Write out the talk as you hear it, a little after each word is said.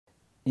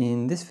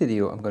In this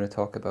video, I'm going to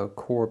talk about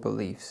core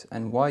beliefs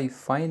and why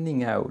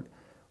finding out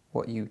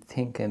what you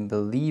think and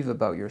believe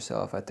about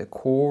yourself at the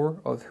core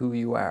of who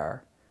you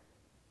are,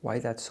 why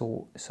that's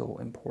so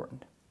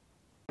important.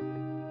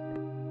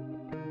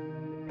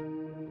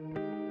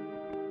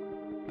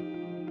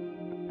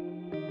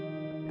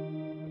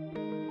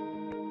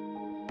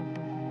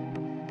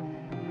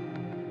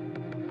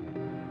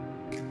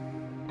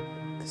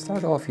 To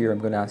start off here, I'm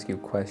going to ask you a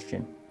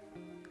question.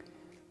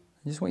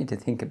 I just want you to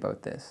think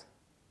about this.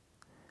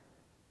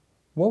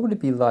 What would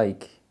it be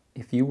like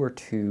if you were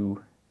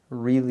to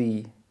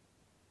really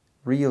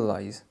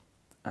realize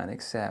and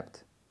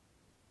accept,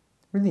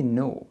 really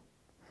know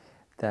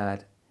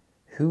that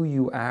who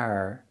you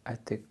are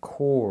at the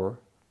core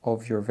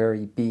of your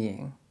very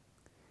being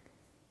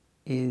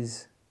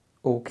is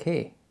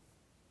okay?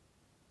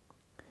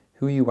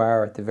 Who you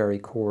are at the very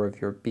core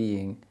of your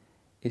being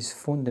is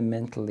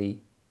fundamentally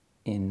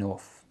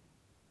enough,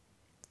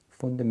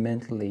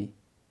 fundamentally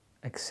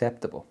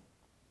acceptable,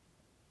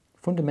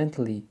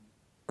 fundamentally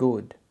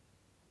good.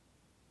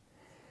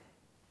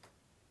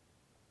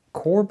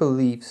 Core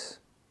beliefs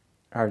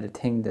are the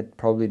thing that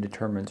probably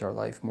determines our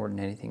life more than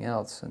anything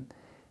else, and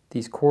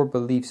these core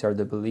beliefs are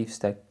the beliefs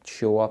that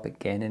show up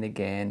again and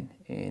again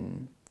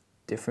in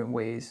different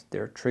ways.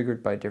 They're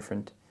triggered by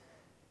different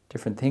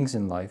things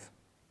in life.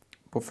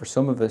 But for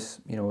some of us,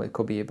 it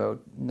could be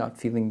about not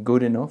feeling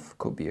good enough,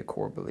 could be a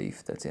core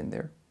belief that's in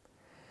there.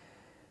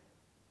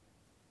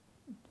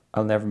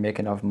 I'll never make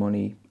enough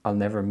money, I'll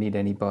never meet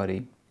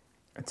anybody,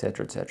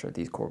 etc., etc.,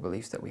 these core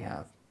beliefs that we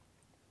have.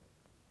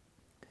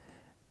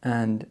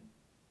 And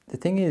the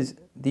thing is,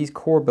 these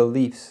core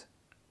beliefs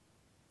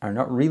are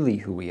not really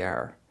who we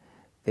are.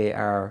 They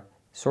are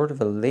sort of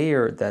a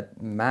layer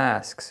that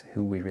masks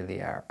who we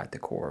really are at the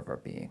core of our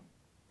being.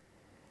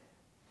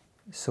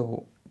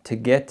 So to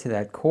get to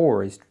that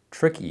core is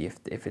tricky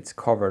if it's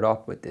covered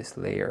up with this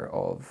layer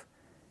of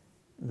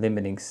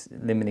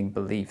limiting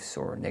beliefs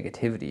or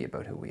negativity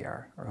about who we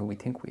are or who we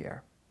think we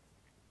are.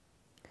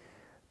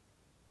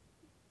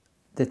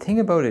 The thing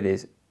about it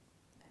is,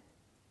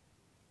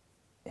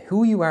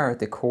 who you are at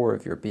the core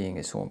of your being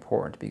is so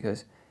important,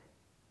 because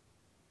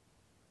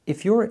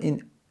if you're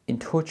in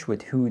touch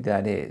with who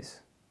that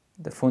is,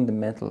 the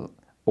fundamental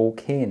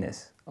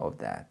okayness of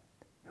that,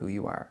 who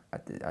you are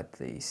at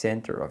the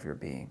center of your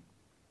being,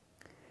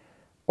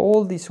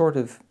 all these sort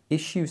of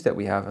issues that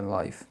we have in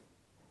life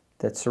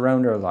that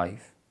surround our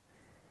life,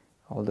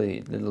 all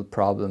the little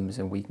problems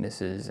and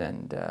weaknesses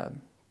and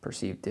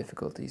perceived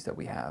difficulties that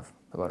we have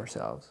about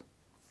ourselves,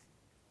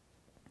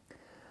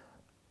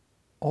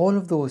 all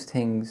of those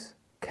things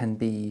can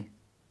be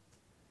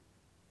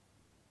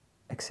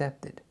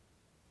accepted.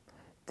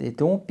 They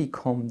don't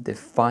become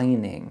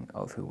defining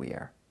of who we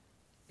are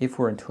if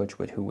we're in touch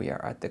with who we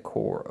are at the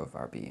core of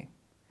our being.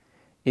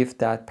 If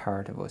that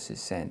part of us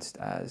is sensed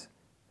as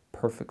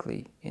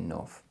perfectly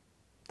enough,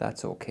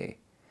 that's okay.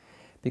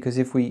 Because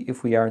if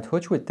we are in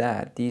touch with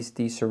that,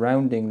 these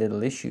surrounding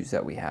little issues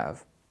that we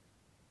have,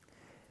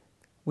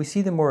 we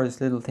see them more as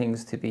little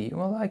things to be,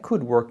 well, I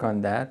could work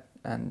on that,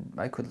 and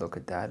I could look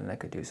at that, and I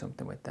could do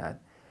something with that.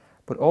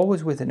 But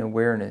always with an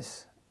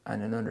awareness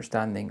and an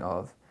understanding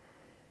of,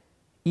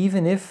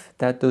 even if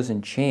that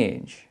doesn't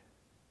change,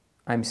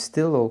 I'm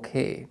still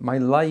okay. My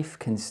life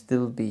can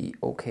still be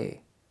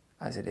okay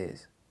as it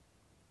is.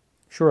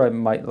 Sure, I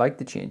might like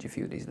to change a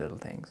few of these little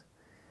things,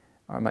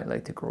 or I might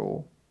like to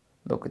grow,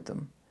 look at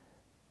them.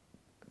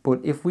 But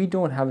if we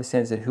don't have a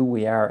sense that who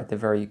we are at the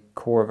very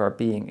core of our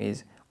being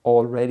is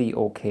already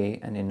okay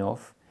and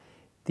enough,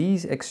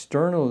 these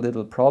external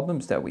little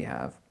problems that we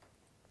have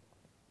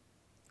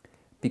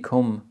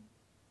become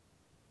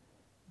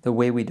the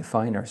way we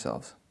define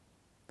ourselves.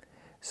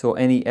 So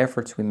any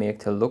efforts we make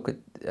to look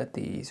at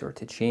these or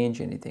to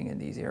change anything in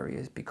these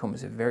areas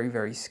becomes a very,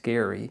 very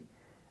scary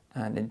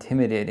and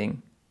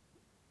intimidating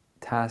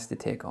task to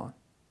take on.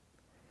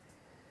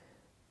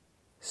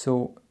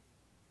 So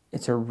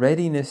it's a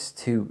readiness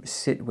to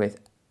sit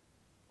with,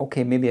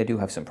 okay, maybe I do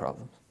have some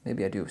problems,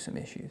 maybe I do have some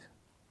issues,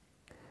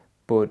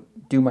 but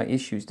do my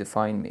issues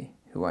define me,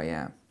 who I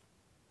am?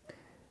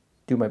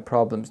 Do my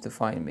problems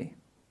define me?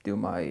 Do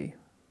my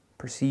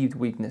perceived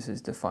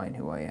weaknesses define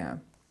who I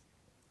am?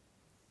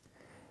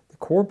 The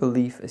core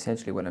belief,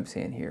 essentially what I'm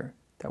saying here,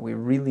 that we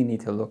really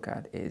need to look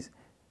at is,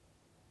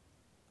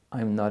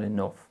 I'm not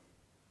enough.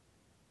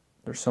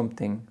 There's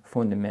something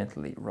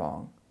fundamentally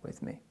wrong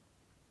with me.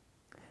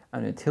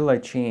 And until I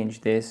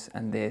change this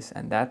and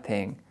that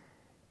thing,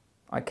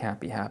 I can't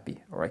be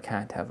happy, or I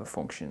can't have a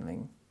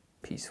functioning,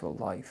 peaceful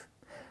life,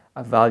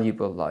 a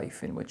valuable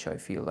life in which I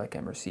feel like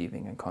I'm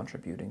receiving and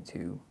contributing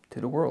to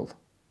the world.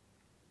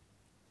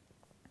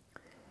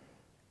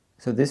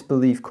 So this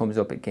belief comes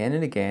up again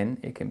and again.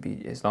 It can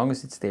be, as long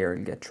as it's there,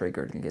 it'll get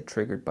triggered. It'll get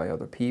triggered by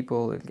other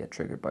people. It'll get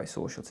triggered by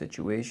social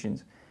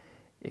situations.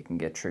 It can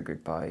get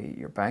triggered by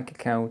your bank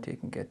account. It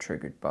can get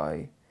triggered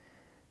by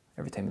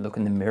every time you look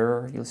in the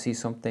mirror, you'll see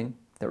something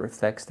that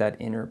reflects that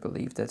inner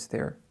belief that's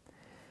there.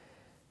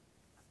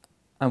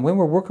 And when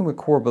we're working with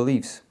core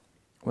beliefs,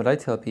 what I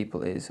tell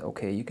people is,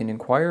 okay, you can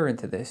inquire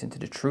into this, into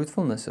the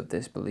truthfulness of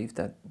this belief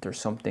that there's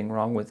something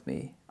wrong with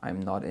me,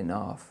 I'm not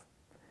enough.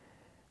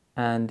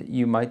 And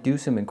you might do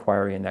some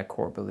inquiry in that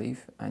core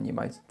belief, and you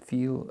might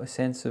feel a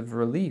sense of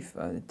relief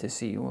to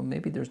see, well,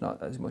 maybe there's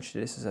not as much to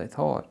this as I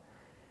thought.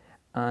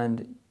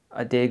 And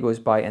a day goes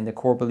by and the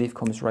core belief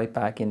comes right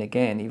back in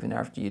again, even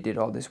after you did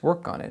all this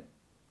work on it.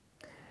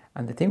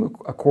 And the thing with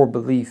a core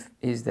belief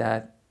is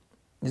that,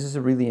 this is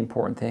a really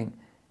important thing,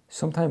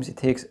 sometimes it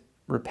takes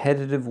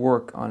repetitive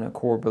work on a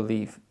core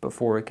belief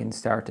before it can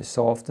start to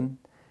soften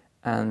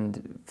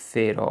and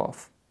fade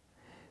off.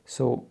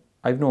 So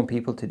I've known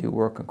people to do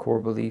work on core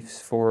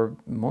beliefs for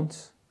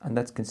months, and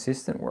that's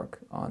consistent work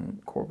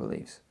on core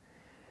beliefs.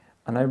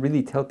 And I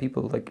really tell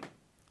people, like,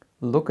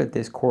 look at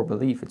this core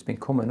belief. It's been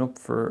coming up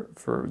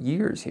for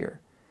years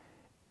here.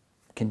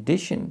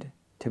 Conditioned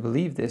to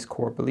believe this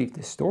core belief,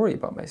 this story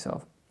about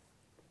myself.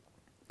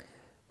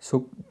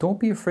 So don't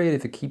be afraid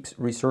if it keeps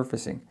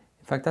resurfacing.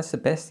 In fact, that's the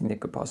best thing that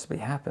could possibly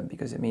happen,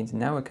 because it means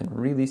now I can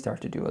really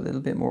start to do a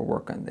little bit more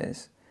work on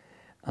this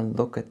and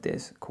look at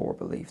this core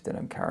belief that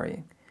I'm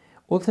carrying.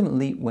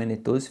 Ultimately, when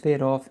it does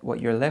fade off,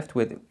 what you're left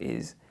with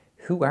is,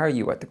 who are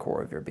you at the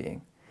core of your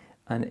being?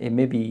 And it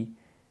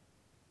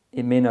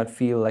may not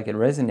feel like it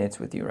resonates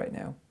with you right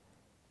now,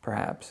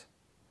 perhaps,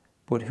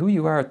 but who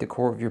you are at the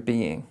core of your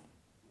being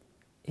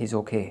is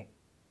okay.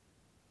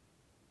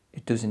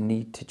 It doesn't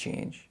need to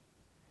change.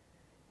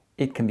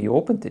 It can be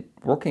open to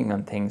working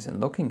on things and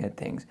looking at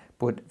things,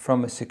 but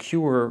from a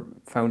secure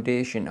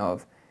foundation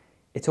of,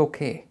 it's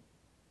okay.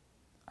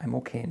 I'm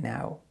okay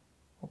now.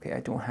 Okay, I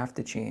don't have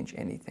to change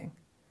anything.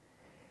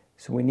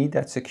 So we need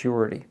that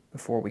security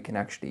before we can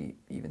actually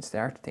even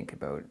start to think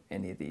about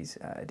any of these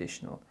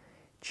additional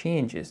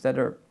changes that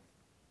are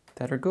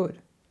good,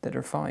 that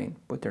are fine,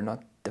 but they're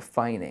not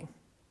defining.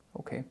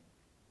 Okay?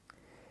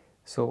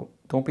 So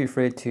don't be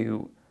afraid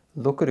to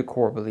look at a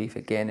core belief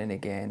again and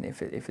again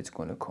if it's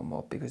going to come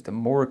up, because the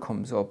more it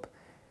comes up,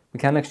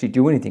 we can't actually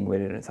do anything with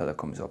it until it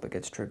comes up. It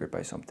gets triggered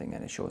by something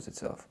and it shows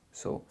itself.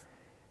 So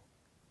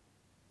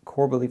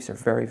core beliefs are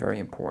very, very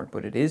important,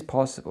 but it is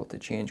possible to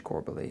change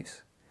core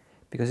beliefs,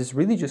 because it's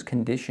really just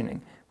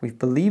conditioning. We've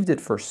believed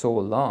it for so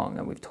long,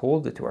 and we've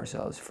told it to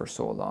ourselves for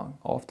so long,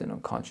 often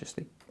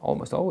unconsciously,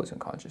 almost always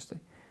unconsciously,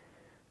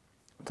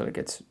 until it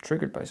gets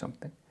triggered by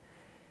something.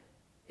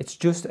 It's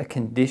just a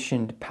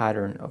conditioned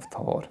pattern of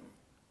thought,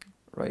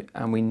 right?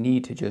 And we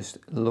need to just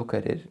look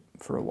at it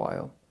for a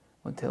while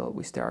until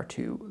we start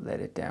to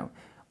let it down.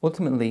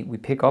 Ultimately, we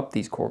pick up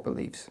these core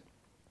beliefs.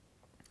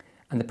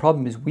 And the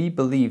problem is, we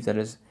believe that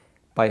is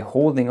by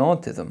holding on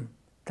to them,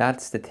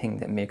 that's the thing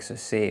that makes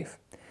us safe.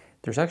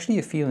 There's actually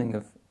a feeling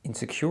of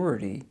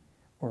insecurity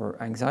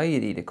or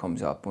anxiety that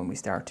comes up when we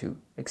start to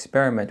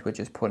experiment with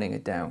just putting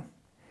it down.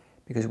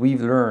 Because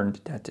we've learned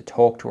that to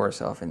talk to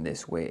ourselves in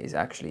this way is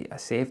actually a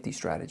safety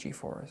strategy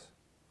for us.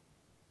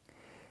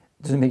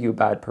 It doesn't make you a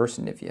bad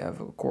person if you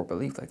have a core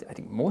belief like that. I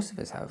think most of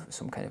us have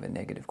some kind of a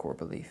negative core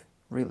belief,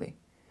 really.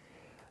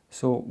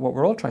 So what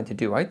we're all trying to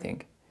do, I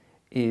think,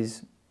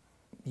 is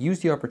use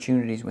the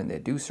opportunities when they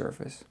do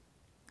surface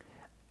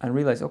and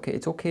realize, okay,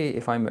 it's okay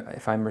if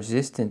I'm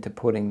resistant to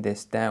putting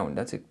this down.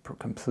 That's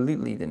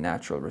completely the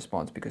natural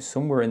response, because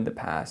somewhere in the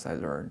past I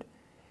learned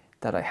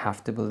that I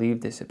have to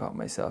believe this about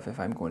myself if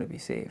I'm going to be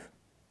safe.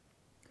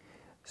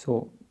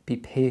 So be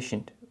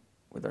patient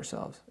with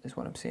ourselves is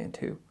what I'm saying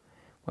too,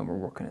 when we're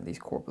working on these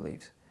core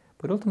beliefs.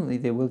 But ultimately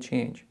they will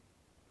change.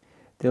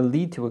 They'll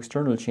lead to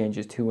external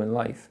changes too in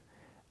life.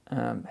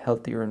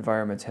 Healthier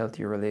environments,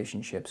 healthier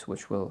relationships,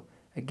 which will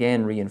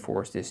again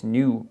reinforce this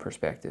new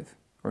perspective,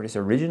 or this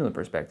original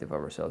perspective of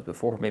ourselves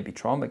before maybe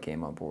trauma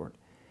came on board,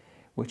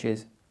 which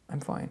is, I'm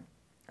fine,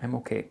 I'm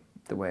okay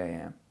the way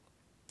I am.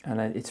 And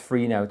it's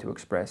free now to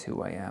express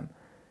who I am,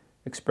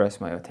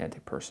 express my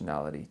authentic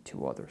personality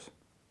to others.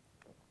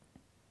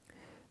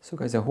 So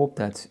guys, I hope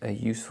that's a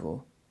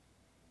useful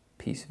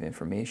piece of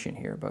information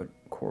here about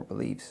core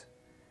beliefs.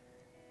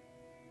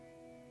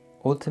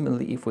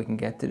 Ultimately, if we can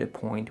get to the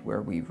point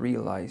where we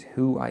realize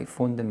who I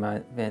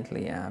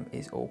fundamentally am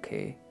is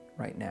okay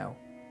right now,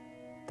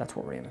 that's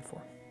what we're aiming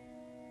for.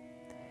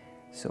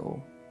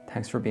 So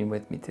thanks for being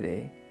with me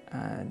today,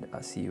 and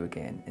I'll see you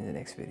again in the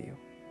next video.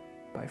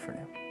 Bye for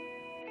now.